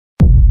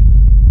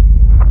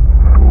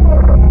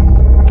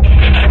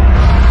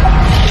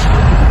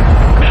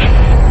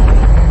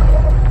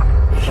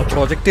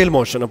projectile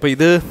motion. Now,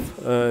 this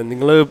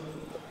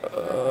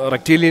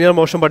rectilinear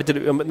motion we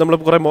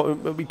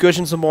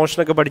equations of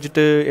motion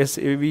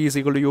v is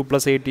equal to u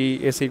plus at,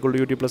 s equal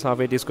to ut plus half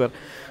at square.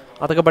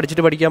 That's a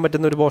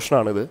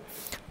motion.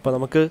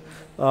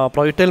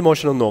 Projectile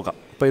motion.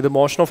 The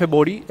motion of a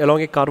body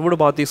along a curved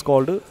path is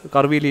called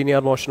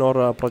curvilinear motion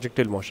or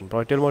projectile motion.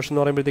 Projectile motion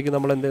is a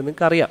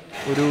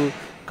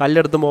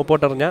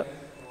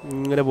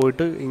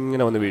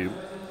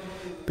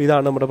this is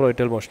the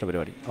projectile motion.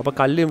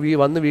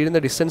 The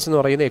distance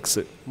is x.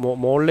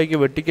 The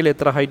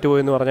vertical height is y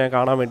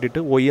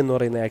in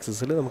the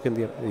axis. Now,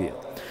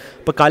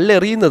 a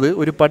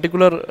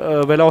particular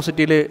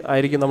velocity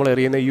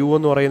u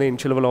is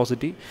initial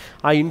velocity.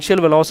 That initial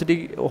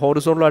velocity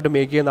horizontal to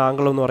make an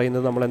angle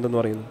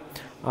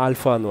alpha.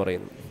 Alpha is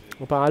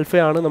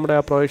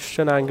the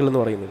projection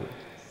angle.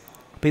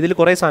 This is the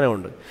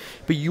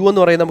u.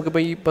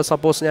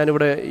 Suppose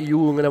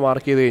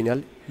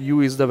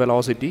u is the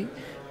velocity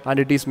and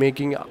it is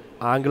making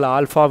angle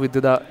alpha with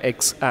the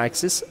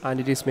x-axis and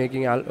it is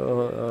making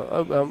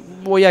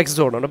y-axis.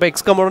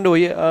 X component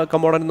y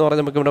component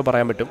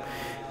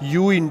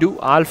u into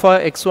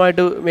alpha x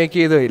to make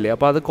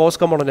the cos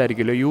component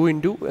u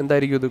into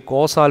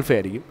cos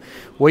alpha.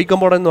 Y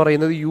component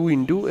u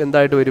into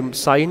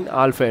sin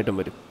alpha.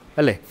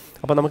 Now, we have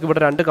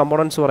two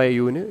components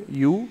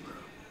u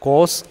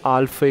cos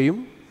alpha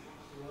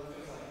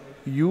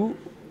u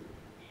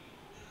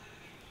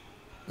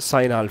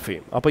sin alpha.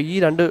 Now,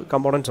 these two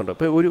components. Now,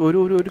 ux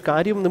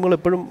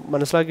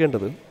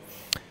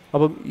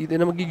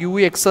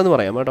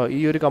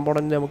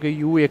component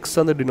ux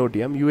denote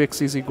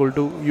ux is equal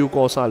to u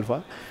cos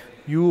alpha,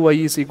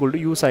 uy is equal to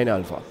u sin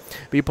alpha.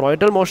 This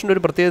projectile motion this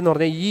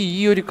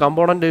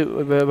component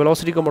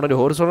velocity component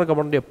horizontal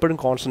component is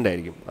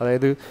constant.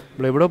 That is,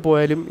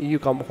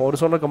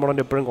 horizontal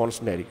component is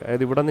constant. That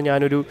is,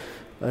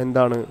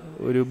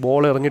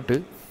 ball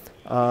this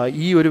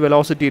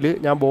velocity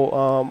is a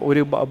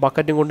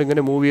bucket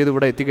move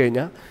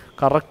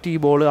correct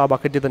ball a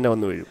bucket is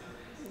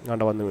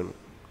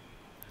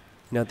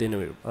that's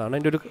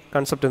the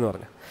concept.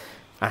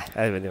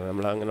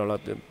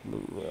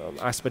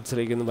 Aspects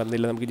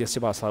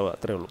just pass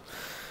out.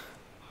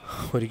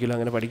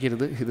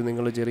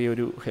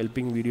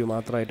 Helping video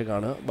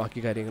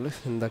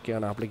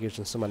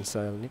applications.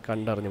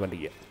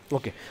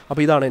 Okay,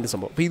 this is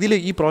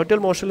the projectile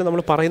motion. We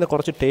have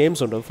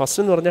terms. First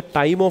is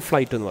time of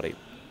flight.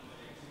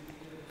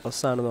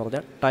 First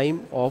is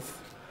time of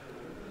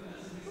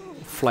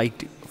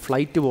flight.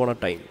 Flight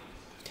time.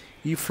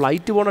 This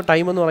flight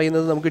time is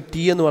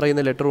T and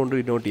letter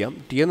denote.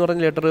 T and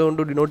letter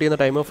denote the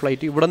time of flight.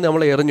 This is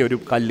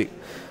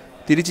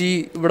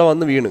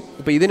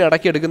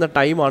the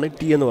time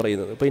T and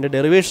in the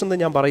derivation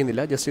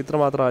just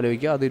equal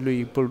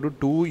to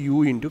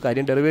 2u into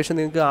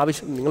derivation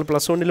plus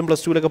 1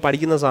 plus 2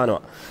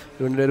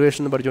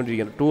 derivation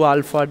 2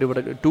 alpha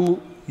divided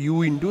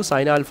 2u into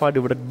sin alpha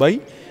divided by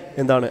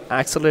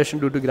acceleration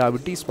due to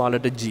gravity small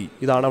letter g.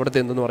 This is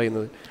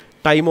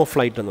time of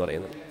flight.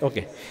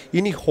 Okay.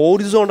 In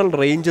horizontal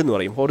range,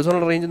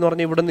 horizontal range is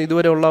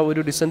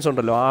distance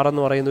r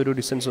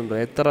distance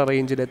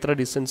range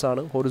distance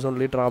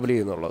horizontally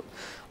travel.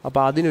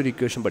 That's the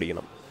equation.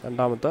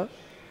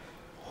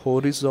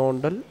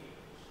 Horizontal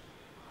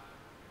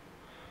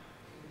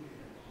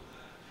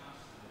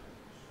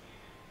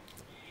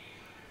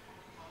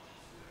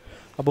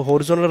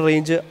horizontal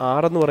range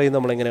r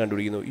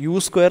u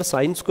square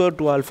sin square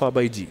 2 alpha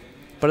by g.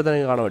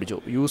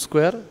 U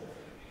square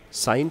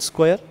sin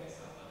square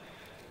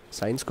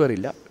sin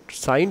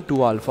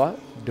 2 alpha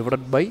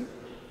divided by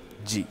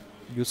g.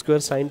 U square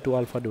sin 2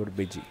 alpha divided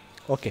by g.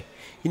 Okay.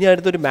 Now, we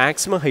have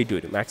maximum height.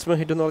 Maximum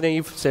height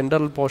is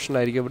central portion.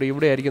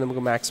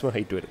 Maximum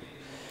height.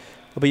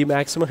 This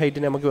maximum height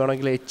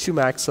is h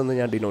max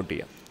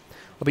denote.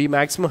 This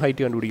maximum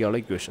height is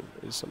equation.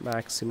 Is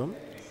maximum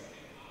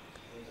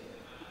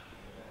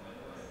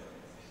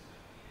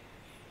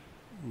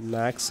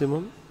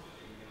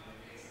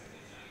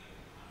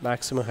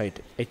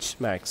height h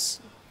max.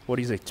 What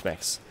is h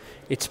max?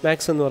 H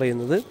max is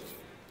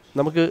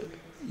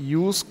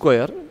u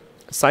square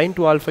sin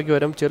 2 alpha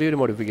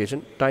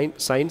modification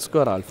sin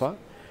square alpha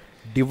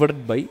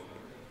divided by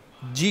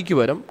g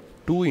 2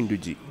 into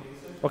g.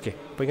 Okay.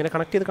 So, connect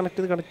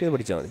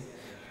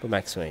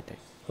maximum height.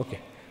 Okay.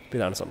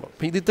 This is a problem.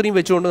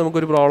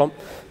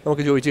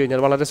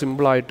 It's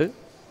simple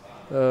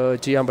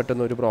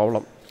problem.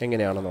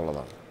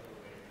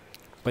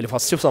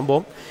 First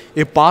of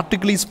a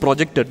particle is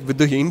projected with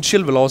the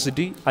initial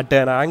velocity at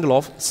an angle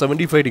of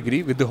 75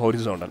 degrees with the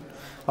horizontal.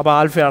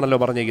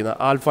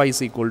 Alpha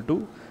is equal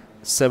to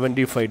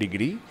 75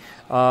 degrees.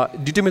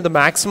 Determine the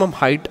maximum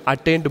height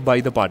attained by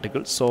the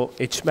particle. So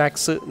h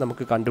max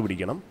നമുക്ക്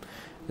കണ്ടുപിടിക്കണം.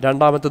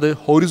 രണ്ടാമത്തേത്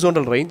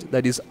horizontal range,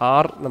 that is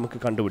r നമുക്ക്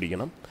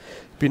കണ്ടുപിടിക്കണം.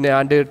 പിന്നെ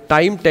and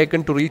time taken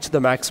to reach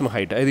the maximum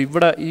height. അതായത്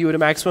ഇവിടെ ഈ ഒരു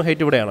maximum height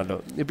ഇവിടെയാണല്ലോ.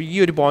 ഇപ്പോൾ ഈ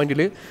ഒരു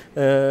പോയിന്റിൽ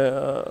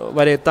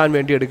വരെ എത്താൻ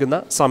വേണ്ടി എടുക്കുന്ന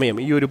സമയം,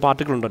 ഈ ഒരു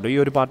പാർട്ടിക്കിൾ ഉണ്ടല്ലോ, ഈ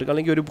ഒരു പാർട്ടിക്കിൾ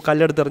അല്ലെങ്കിൽ ഒരു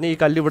കല്ലെടുത്ത് എറിഞ്ഞ് ഈ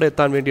കല്ല് ഇവിടെ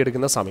എത്താൻ വേണ്ടി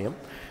എടുക്കുന്ന സമയം.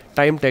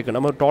 Time taken.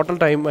 നമ്മൾ ടോട്ടൽ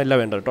ടൈം അല്ല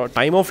വേണ്ടത്.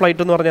 ടൈം ഓഫ്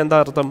ഫ്ലൈറ്റ് എന്ന് പറഞ്ഞാൽ എന്താ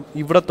അർത്ഥം?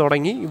 ഇവിടെ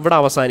തുടങ്ങി ഇവിടെ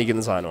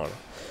അവസാനിക്കുന്ന സാധനമാണ്.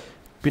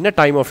 പിന്നെ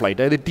ടൈം ഓഫ് ഫ്ലൈറ്റ്,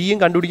 അതായത് ടിയും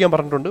കണ്ടുപിടിക്കാൻ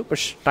പറഞ്ഞിട്ടുണ്ട്.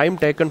 പക്ഷേ ടൈം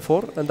ടേക്കൺ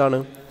ഫോർ എന്താണ്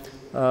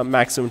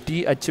മാക്സിമം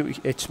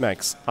TH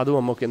മാക്സ്, അതും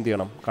നമുക്ക് എന്ത്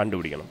ചെയ്യണം?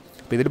 കണ്ടുപിടിക്കണം.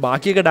 അപ്പോൾ ഇതിൽ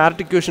ബാക്കിയൊക്കെ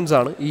ഡയറക്റ്റ് ഇക്വേഷൻസ്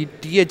ആണ്. ഈ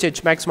TH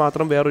മാക്സ്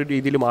മാത്രം വേറൊരു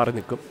രീതിയിൽ മാറി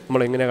നിൽക്കും.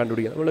 നമ്മൾ എങ്ങനെ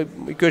കണ്ടുപിടിക്കുക? നമ്മൾ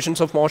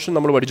ഇക്വേഷൻസ് ഓഫ് മോഷൻ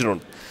നമ്മൾ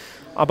പഠിച്ചിട്ടുണ്ട്.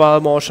 അപ്പോൾ ആ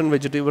മോഷൻ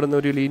വെച്ചിട്ട് ഇവിടെ നിന്ന്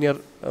ഒരു ലീനിയർ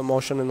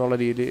മോഷൻ എന്നുള്ള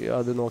രീതിയിൽ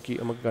അത് നോക്കി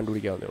നമുക്ക്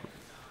കണ്ടുപിടിക്കാവുന്നേ ഉള്ളൂ.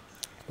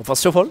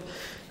 First of all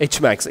H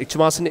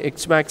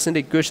മാക്സിൻ്റെ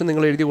equation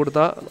നിങ്ങൾ എഴുതി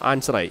കൊടുത്താൽ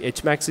ആൻസറായി.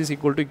 H max is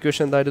equal to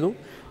equation എന്തായിരുന്നു?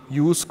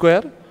 U²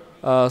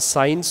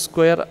 sin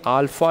square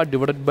alpha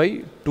divided by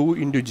 2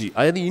 into g.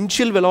 അതായത്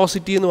ഇനിഷ്യൽ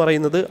വെലോസിറ്റി എന്ന്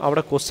പറയുന്നത്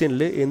അവിടെ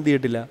ക്വസ്റ്റ്യനിൽ എന്ത്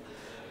ചെയ്തിട്ടില്ല?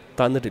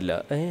 തന്നിട്ടില്ല.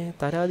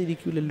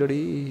 തരാതിരിക്കില്ലല്ലോടേ.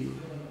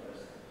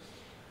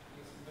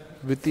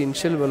 വിത്ത്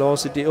initial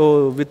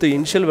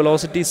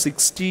velocity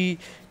 60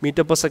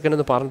 metre per second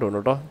എന്ന് പറഞ്ഞിട്ടുണ്ട്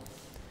കേട്ടോ.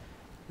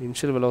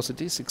 Initial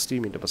velocity 60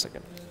 metre per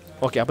second.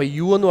 Okay, അപ്പോൾ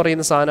യു എന്ന്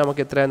പറയുന്ന സാധനം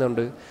നമുക്ക്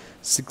എത്രയാണെന്നുണ്ട്?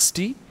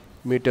 60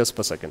 മീറ്റേഴ്സ്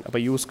പെർ സെക്കൻഡ്. അപ്പോൾ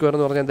U²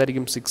 എന്ന് പറഞ്ഞാൽ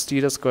എന്തായിരിക്കും?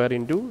 60യുടെ square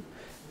into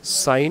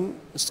sine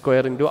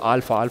square into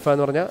alpha. Alpha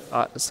എന്ന് പറഞ്ഞാൽ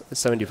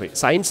 75.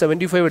 സൈൻ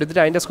 75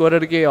 എടുത്തിട്ട് അതിൻ്റെ സ്ക്വയർ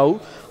എടുക്കുകയാവും.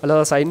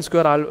 അല്ലാതെ സൈൻ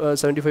സ്ക്വയർ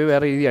 75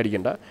 വേറെ രീതി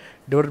അടിക്കേണ്ട.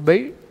 ഡിവൈഡ് ബൈ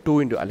 2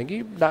 ഇൻറ്റു, അല്ലെങ്കിൽ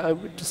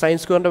സൈൻ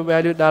സ്ക്വയറിൻ്റെ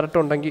വാല്യൂ ഡയറക്റ്റ്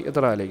ഉണ്ടെങ്കിൽ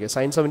എത്ര ആലേക്ക്?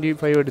 സൈൻ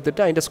 75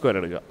 എടുത്തിട്ട് അതിൻ്റെ സ്ക്വയർ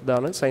എടുക്കുക.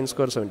 ഇതാണ് സൈൻ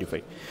സ്ക്വയർ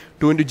 75.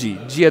 2 ഇൻറ്റു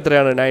ജി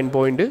എത്രയാണ്?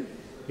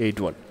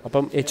 9.81.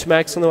 അപ്പം എച്ച്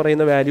മാക്സ് എന്ന്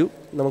പറയുന്ന വാല്യൂ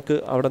നമുക്ക്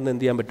അവിടെ നിന്ന്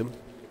എന്ത് ചെയ്യാൻ പറ്റും?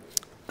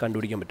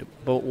 കണ്ടുപിടിക്കാൻ പറ്റും.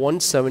 അപ്പോൾ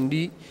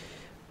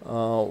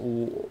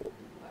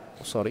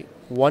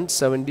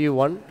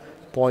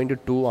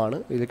 171.2 ആണ്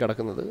ഇത്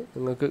കിടക്കുന്നത്.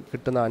 നിങ്ങൾക്ക്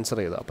കിട്ടുന്ന ആൻസർ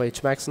ചെയ്ത്. അപ്പോൾ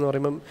എച്ച് മാക്സ് എന്ന്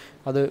പറയുമ്പം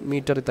അത്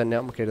മീറ്ററിൽ തന്നെ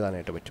നമുക്ക്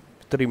എഴുതാനായിട്ട് പറ്റും.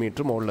 3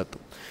 മീറ്റർ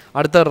മുകളിലെത്തും.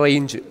 അടുത്ത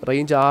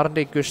റേഞ്ച്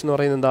ആറിൻ്റെ ഇക്വേഷൻ എന്ന്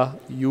പറയുന്നത് എന്താ?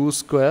 U²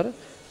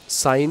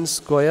 sin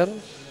square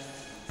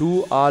 2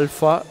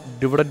 alpha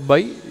divided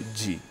by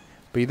g.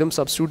 അപ്പോൾ ഇതും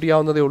സബ്സ്റ്റിറ്റ്യൂട്ട്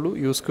ചെയ്യാവുന്നതേ ഉള്ളൂ.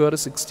 U²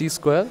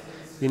 60²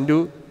 into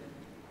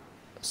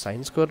sine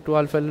square 2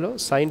 alpha അല്ലല്ലോ,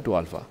 sign 2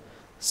 alpha.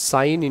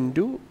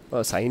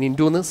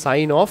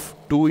 Sign of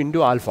 2 into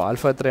alpha.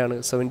 Alpha എത്രയാണ്?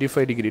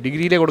 75 ഡിഗ്രി.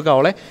 ഡിഗ്രിയിലേ കൊടുക്കാം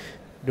അവളെ.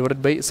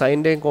 ഡിവൈഡ് ബൈ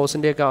സൈൻ്റെയും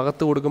കോസിൻ്റെയും ഒക്കെ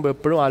അകത്ത് കൊടുക്കുമ്പോൾ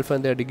എപ്പോഴും ആൽഫ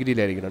എന്താ?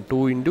 ഡിഗ്രിയിലായിരിക്കണം.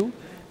 2 ഇൻറ്റു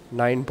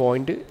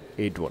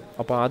 9.81.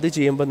 അപ്പോൾ അത്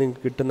ചെയ്യുമ്പോൾ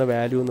നിങ്ങൾക്ക് കിട്ടുന്ന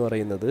വാല്യൂ എന്ന്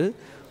പറയുന്നത്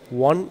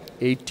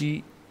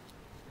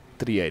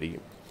 183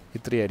 ആയിരിക്കും.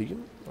 ഇത്രയായിരിക്കും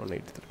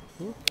 183.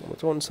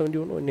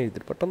 171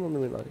 183 പെട്ടെന്നൊന്ന്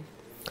വീണാൽ മതി.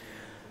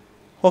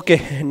 ഓക്കെ,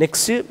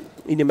 നെക്സ്റ്റ്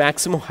ഇനി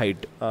മാക്സിമം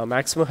ഹൈറ്റ്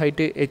മാക്സിമം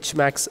ഹൈറ്റ്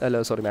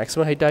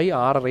ആയി,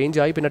 6 റേഞ്ച്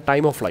ആയി. പിന്നെ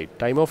ടൈം ഓഫ്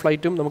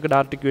ഫ്ലൈറ്റും നമുക്ക്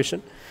direct equation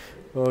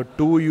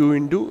 2u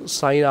into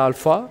sine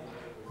alpha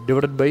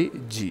divided by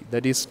G.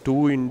 That is 2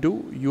 into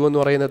U എന്ന്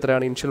പറയുന്നത്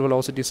എത്രയാണ്? Initial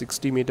velocity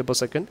 60 metre per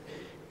second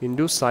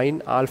into sine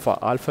alpha.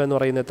 Alpha എന്ന്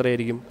പറയുന്നത്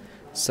എത്രയായിരിക്കും?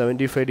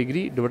 75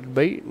 degree divided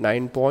by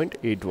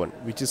 9.81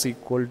 which is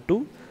equal to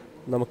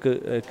നമുക്ക്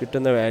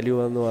കിട്ടുന്ന value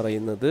എന്ന്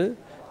പറയുന്നത്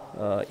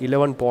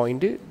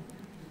 11.82.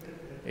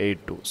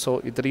 സോ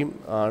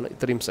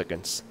ഇത്രയും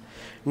സെക്കൻഡ്സ്.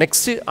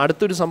 നെക്സ്റ്റ്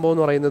അടുത്തൊരു സംഭവം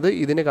എന്ന് പറയുന്നത്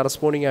ഇതിന്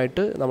കറസ്പോണ്ടിങ്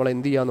ആയിട്ട് നമ്മൾ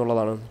എന്ത് ചെയ്യുക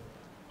എന്നുള്ളതാണ്.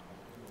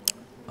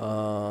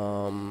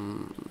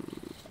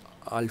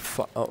 ആൽഫ.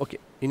 ഓക്കെ,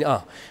 ഇനി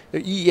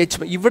ഈ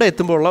ഇവിടെ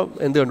എത്തുമ്പോഴുള്ള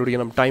എന്ത്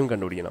കണ്ടുപിടിക്കണം? ടൈം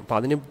കണ്ടുപിടിക്കണം. അപ്പോൾ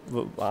അതിന്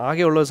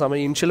ആകെയുള്ള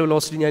സമയം ഇനിഷ്യൽ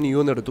വെലോസിറ്റി ഞാൻ യു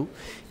എന്ന് എടുത്തു,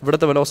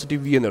 ഇവിടുത്തെ വെലോസിറ്റി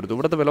വി എന്ന് എടുത്തു.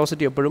 ഇവിടുത്തെ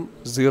വെലോസിറ്റി എപ്പോഴും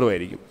 0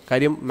 ആയിരിക്കും.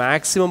 കാര്യം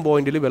മാക്സിമം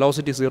പോയിന്റിൽ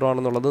വെലോസിറ്റി 0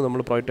 ആണെന്നുള്ളത് നമ്മൾ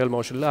പ്രൊജക്ടൈൽ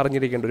മോഷനിൽ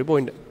അറിഞ്ഞിരിക്കേണ്ട ഒരു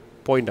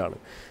പോയിൻ്റാണ്.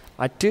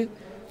 അറ്റ്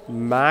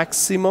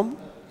മാക്സിമം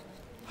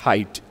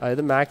ഹൈറ്റ്,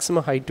 അതായത്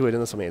മാക്സിമം ഹൈറ്റ്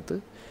വരുന്ന സമയത്ത്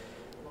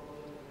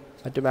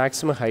at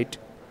maximum height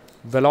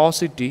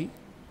velocity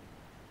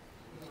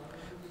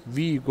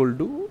V equal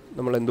to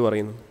നമ്മൾ എന്ത്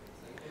പറയുന്നു?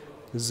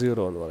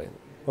 0 എന്ന് പറയുന്നു.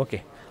 ഓക്കെ,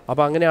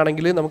 അപ്പോൾ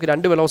അങ്ങനെയാണെങ്കിൽ നമുക്ക്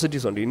 2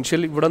 വെലോസിറ്റീസ് ഉണ്ട്.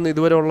 ഇനിഷ്യൽ ഇവിടെ നിന്ന്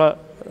ഇതുവരെയുള്ള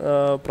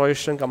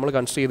പ്രൊജക്ഷൻ നമ്മൾ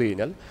കൺസിഡർ ചെയ്ത്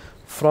കഴിഞ്ഞാൽ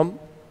ഫ്രം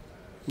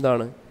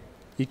എന്താണ്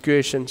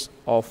ഇക്വേഷൻസ്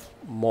ഓഫ്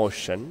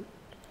മോഷൻ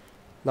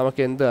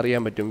നമുക്ക് എന്ത്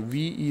അറിയാൻ പറ്റും?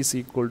 V is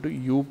equal to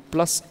you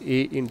plus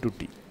A into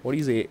T. What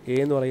is A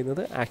എന്ന്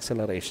പറയുന്നത്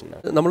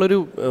ആക്സലറേഷനാണ്. നമ്മളൊരു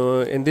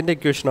എന്തിൻ്റെ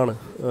ഇക്വേഷനാണ്?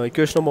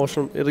 ഇക്വേഷൻ ഓഫ്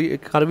മോഷൻ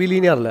കർവി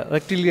ലീനിയർ അല്ല,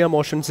 റെക്റ്റിലിനിയർ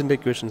മോഷൻസിൻ്റെ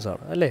ഇക്വേഷൻസ്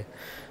ആണ് അല്ലേ?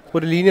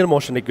 ഒരു ലീനിയർ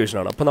മോഷൻ്റെ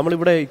ഇക്വേഷനാണ്. അപ്പോൾ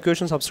നമ്മളിവിടെ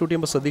ഇക്വേഷൻ സബ്സ്റ്റിറ്റ്യൂട്ട്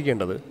ചെയ്യുമ്പോൾ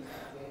ശ്രദ്ധിക്കേണ്ടത്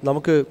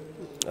നമുക്ക്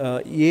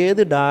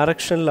ഏത്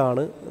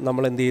ഡയറക്ഷനിലാണ്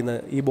നമ്മൾ എന്ത് ചെയ്യുന്നത്,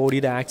 ഈ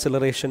ബോഡിയുടെ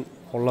ആക്സലറേഷൻ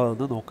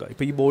ഉള്ളതെന്ന് നോക്കുക.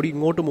 ഇപ്പോൾ ഈ ബോഡി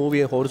ഇങ്ങോട്ട് മൂവ്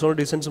ചെയ്യുക, ഹൊറിസോണ്ടൽ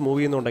ഡിസ്റ്റൻസ് മൂവ്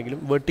ചെയ്യുന്നുണ്ടെങ്കിലും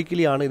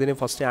വെർട്ടിക്കലി ആണ് ഇതിന്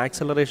ഫസ്റ്റ്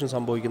ആക്സലറേഷൻ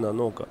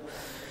സംഭവിക്കുന്നതെന്ന് നോക്കുക.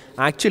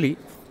 ആക്ച്വലി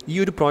ഈ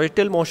ഒരു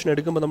പ്രൊജക്ടൈൽ മോഷൻ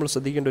എടുക്കുമ്പോൾ നമ്മൾ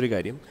ശ്രദ്ധിക്കേണ്ട ഒരു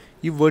കാര്യം,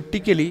 ഈ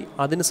വെർട്ടിക്കലി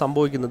അതിന്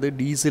സംഭവിക്കുന്നത്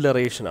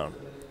ഡീസിലറേഷനാണ്.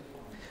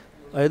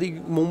 അതായത് ഈ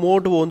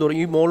മുമ്പോട്ട് പോകുന്തോറും,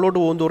 ഈ മുകളിലോട്ട്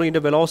പോകുന്തോറും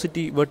ഇതിൻ്റെ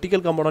വെലോസിറ്റി,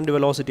 വെർട്ടിക്കൽ കമ്പോണൻ്റ്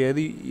വെലോസിറ്റി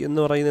അതായത് എന്ന്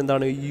പറയുന്നത്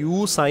എന്താണ്, യു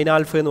സൈൻ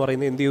ആൽഫ എന്ന്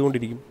പറയുന്നത് എന്ത്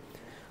ചെയ്തുകൊണ്ടിരിക്കും?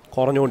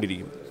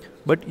 കുറഞ്ഞുകൊണ്ടിരിക്കും.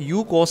 ബട്ട് യു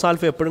കോസ്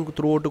ആൽഫ എപ്പോഴും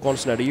ത്രൂ ഔട്ട്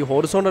കോൺസ്റ്റൻ്റ് ആയിട്ട്, ഈ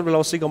ഹൊറിസോണ്ടൽ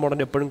വെലോസിറ്റി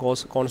കമ്പോണൻ്റ് എപ്പോഴും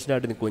കോൺസ്റ്റൻ്റ്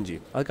ആയിട്ട് നിൽക്കുകയും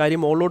ചെയ്യും. അത് കാര്യം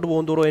മുകളിലോട്ട്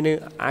പോകുന്തോറും അതിന്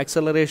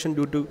ആക്സലറേഷൻ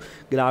ഡ്യൂ ടു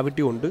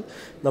ഗ്രാവിറ്റി കൊണ്ട്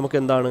നമുക്ക്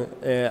എന്താണ്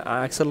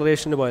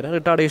ആക്സലറേഷന് പകരം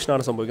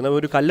റിട്ടാർഡേഷനാണ് സംഭവിക്കുന്നത്.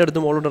 ഒരു കല്ലെടുത്ത്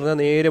മുകളിലോട്ട് പറഞ്ഞാൽ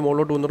നേരെ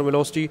മുകളിലോട്ട് പോകുന്നതോറും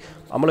വെലോസിറ്റി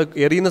നമ്മൾ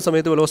എറിയുന്ന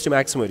സമയത്ത് വെലോസിറ്റി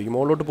മാക്സിമം ആയിരിക്കും.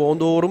 മുകളിലോട്ട്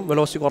പോകുന്തോറും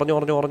വെലോസിറ്റി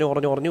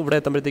കുറഞ്ഞ് ഇവിടെ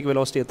എത്തുമ്പോഴത്തേക്ക്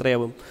വെലോസിറ്റി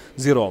എത്രയാവും?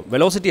 0 ആവും.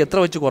 വെലോസിറ്റി എത്ര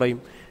വെച്ച് കുറയും?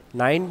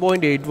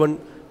 9.81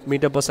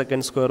 മീറ്റർ പെർ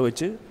സെക്കൻഡ് സ്ക്വയർ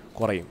വെച്ച്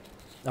കുറയും.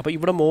 അപ്പോൾ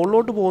ഇവിടെ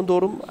മുകളിലോട്ട്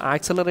പോകുന്തോറും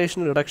ആക്സലറേഷൻ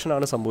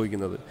റിഡക്ഷനാണ്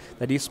സംഭവിക്കുന്നത്.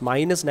 ദാറ്റ് ഈസ്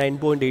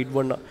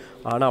 -9.81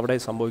 ആണ് അവിടെ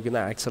സംഭവിക്കുന്ന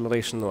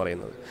ആക്സലറേഷൻ എന്ന്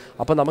പറയുന്നത്.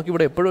 അപ്പോൾ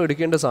നമുക്കിവിടെ എപ്പോഴും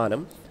എടുക്കേണ്ട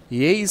സാധനം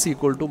A is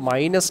equal to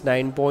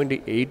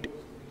 -9.8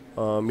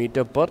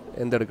 metre per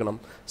എന്തെടുക്കണം,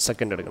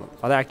 second എടുക്കണം.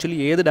 അത് ആക്ച്വലി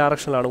ഏത്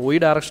ഡയറക്ഷനിലാണ്, വൈ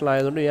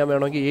ഡയറക്ഷനിലായതുകൊണ്ട് ഞാൻ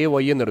വേണമെങ്കിൽ എ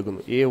വൈ എന്ന്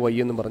എടുക്കുന്നു, എ വൈ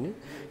എന്ന് പറഞ്ഞ്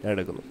ഞാൻ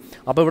എടുക്കുന്നു.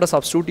 അപ്പോൾ ഇവിടെ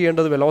സബ്സ്റ്റിറ്റ്യൂട്ട്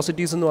ചെയ്യേണ്ടത്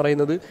വെലോസിറ്റീസ് എന്ന്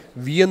പറയുന്നത്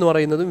വി എന്ന്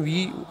പറയുന്നത്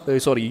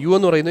യു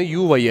എന്ന് പറയുന്നത്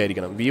യു വൈ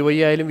ആയിരിക്കണം. വി വൈ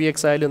ആയാലും വി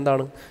എക്സ് ആയാലും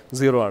എന്താണ്,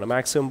 0 ആണ്.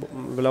 Maximum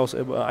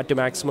at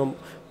maximum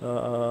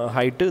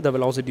height the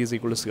velocity is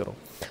equal to 0.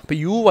 അപ്പോൾ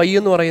യു വൈ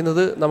എന്ന്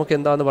പറയുന്നത് നമുക്ക്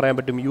എന്താണെന്ന് പറയാൻ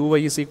പറ്റും. U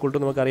Y is equal to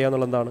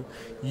നമുക്കറിയാവുന്നത് എന്താണ്,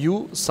 യു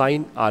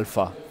സൈൻ ആൽഫ.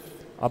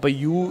 അപ്പോൾ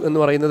യു എന്ന്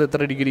പറയുന്നത്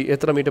എത്ര ഡിഗ്രി,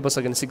 എത്ര metre per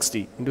second, 60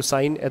 into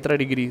sine എത്ര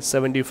ഡിഗ്രി,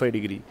 75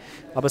 ഡിഗ്രി.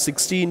 അപ്പോൾ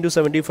 60 ഇൻറ്റു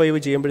 75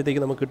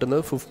 ചെയ്യുമ്പോഴത്തേക്ക് നമുക്ക്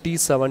കിട്ടുന്നത്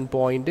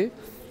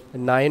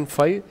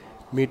 57.95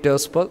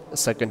 മീറ്റേഴ്സ് പെർ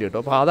സെക്കൻഡ് കിട്ടും.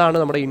 അപ്പോൾ അതാണ്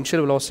നമ്മുടെ initial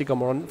velocity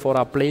component four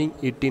applying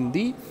it in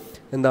the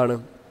എന്താണ്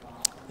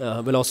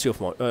velocity of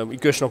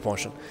equation of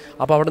motion.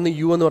 അപ്പോൾ അവിടെ നിന്ന്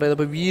യു എന്ന് പറയുന്നത്,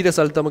 ഇപ്പോൾ വിയുടെ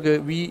സ്ഥലത്ത് നമുക്ക്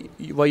വി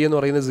വൈ എന്ന്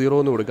പറയുന്നത് 0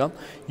 എന്ന് കൊടുക്കാം.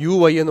 യു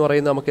വൈ എന്ന്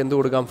പറയുന്നത് നമുക്ക് എന്ത്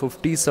കൊടുക്കാം,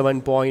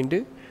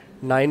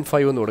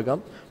 57.95 എന്ന് കൊടുക്കാം.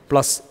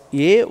 പ്ലസ്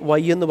എ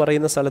വൈ എന്ന്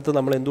പറയുന്ന സ്ഥലത്ത്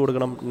നമ്മൾ എന്ത്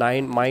കൊടുക്കണം,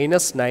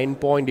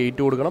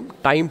 -9.8 കൊടുക്കണം.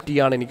 ടൈം ടി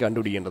ആണ് എനിക്ക്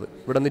കണ്ടുപിടിക്കേണ്ടത്.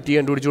 ഇവിടെ നിന്ന് ടി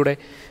കണ്ടുപിടിച്ചൂടെ.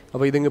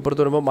 അപ്പോൾ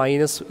ഇതിങ്ങിപ്പുറത്ത് വരുമ്പോൾ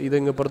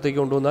ഇതിങ്ങിപ്പുറത്തേക്ക്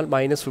കൊണ്ടുവന്നാൽ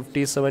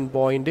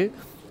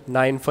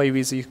 -57.95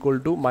 ഈസ് ഈക്വൽ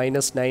ടു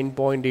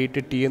 -9.8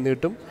 ടി എന്ന്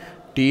കിട്ടും.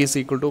 T is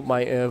equal to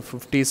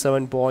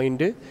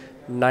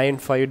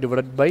 57.95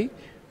 divided by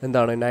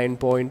എന്താണ്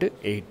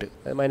 9.8.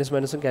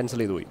 മൈനസും ക്യാൻസൽ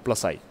ചെയ്ത് പോയി,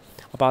 പ്ലസ് ആയി.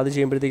 അപ്പോൾ അത്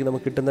ചെയ്യുമ്പോഴത്തേക്ക്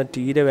നമുക്ക് കിട്ടുന്ന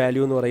ടീയുടെ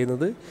വാല്യൂ എന്ന്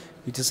പറയുന്നത്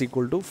which is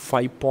equal to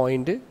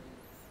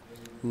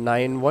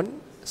 5.91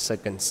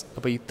 seconds.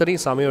 അപ്പോൾ ഇത്രയും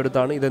സമയം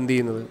എടുത്താണ് ഇതെന്ത്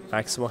ചെയ്യുന്നത്,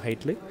 മാക്സിമം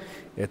ഹൈറ്റിൽ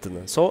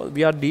എത്തുന്നത്. So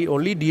we are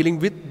only dealing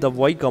with the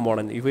Y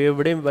component. ഇപ്പോൾ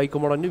എവിടെയും Y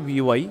component V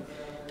Y,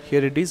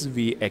 here it is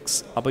V X.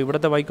 അപ്പോൾ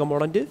ഇവിടുത്തെ വൈ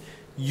കമ്പോണൻറ്റ്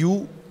യു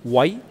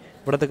വൈ,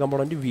 ഇവിടുത്തെ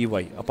കമ്പോണൻറ്റ് വി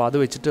വൈ. അപ്പോൾ അത്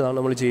വെച്ചിട്ടാണ്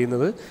നമ്മൾ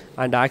ചെയ്യുന്നത്.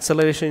 And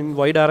acceleration in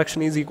Y direction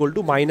is equal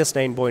to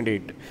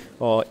 -9.8.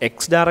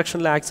 X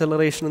ഡയറക്ഷനിലെ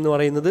acceleration എന്ന്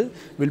പറയുന്നത്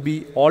will be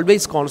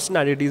always constant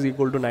and it is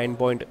equal to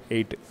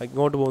 9.8.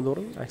 ഇങ്ങോട്ട്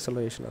പോകുന്നതോറും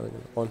ആക്സലറേഷൻ അത്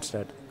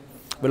കോൺസ്റ്റൻറ്റ്,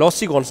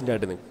 വെലോസിറ്റി കോൺസ്റ്റൻ്റ്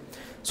ആയിട്ട് നിൽക്കും.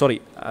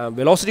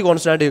 വെലോസിറ്റി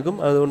കോൺസ്റ്റൻ്റ് ആയിട്ട് നിൽക്കും.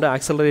 അതുകൊണ്ട്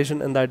ആക്സലറേഷൻ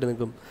എന്തായിട്ട്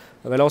നിൽക്കും,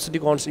 വെലോസിറ്റി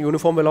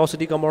യൂണിഫോം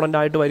വെലോസിറ്റി കമ്പോണൻ്റ്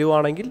ആയിട്ട്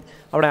വരുവാണെങ്കിൽ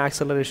അവിടെ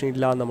ആക്സലറേഷൻ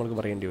ഇല്ല എന്ന് നമുക്ക്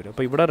പറയേണ്ടി വരും.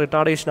 അപ്പോൾ ഇവിടെ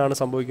റിട്ടാർഡേഷനാണ്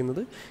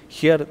സംഭവിക്കുന്നത്.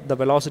 Here the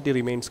velocity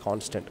remains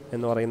constant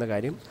എന്ന് പറയുന്ന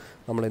കാര്യം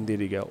നമ്മൾ എന്ത്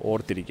ചെയ്തിരിക്കുക,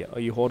 ഓർത്തിരിക്കുക.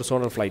 ഈ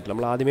ഹോറിസോണൽ ഫ്ലൈറ്റിൽ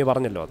നമ്മൾ ആദ്യമേ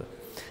പറഞ്ഞല്ലോ അത്.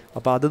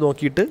 അപ്പോൾ അത്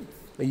നോക്കിയിട്ട്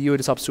ഈ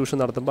ഒരു സബ്സ്റ്റിറ്റ്യൂഷൻ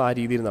നടത്തുമ്പോൾ ആ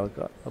രീതിയിൽ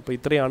നടക്കുക. അപ്പോൾ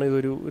ഇത്രയാണ്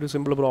ഒരു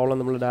സിമ്പിൾ പ്രോബ്ലം,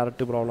 നമ്മൾ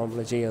ഡയറക്റ്റ് പ്രോബ്ലം നമ്മൾ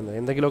ചെയ്യുന്നത്.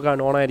 എന്തെങ്കിലുമൊക്കെ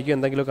അൺനോൺ ആയിരിക്കും,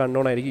 എന്തെങ്കിലുമൊക്കെ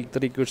അൺനോൺ ആയിരിക്കും.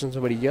 ഇത്ര ഇക്വേഷൻസ്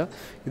പഠിക്കുക,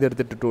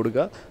 ഇതെടുത്തിട്ട്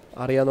കൊടുക്കുക,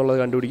 അറിയാമെന്നുള്ളത്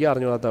കണ്ടുപിടിക്കുക,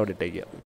 അറിഞ്ഞുകൂടാത്ത അവിടെ ഇട്ടേക്കുക.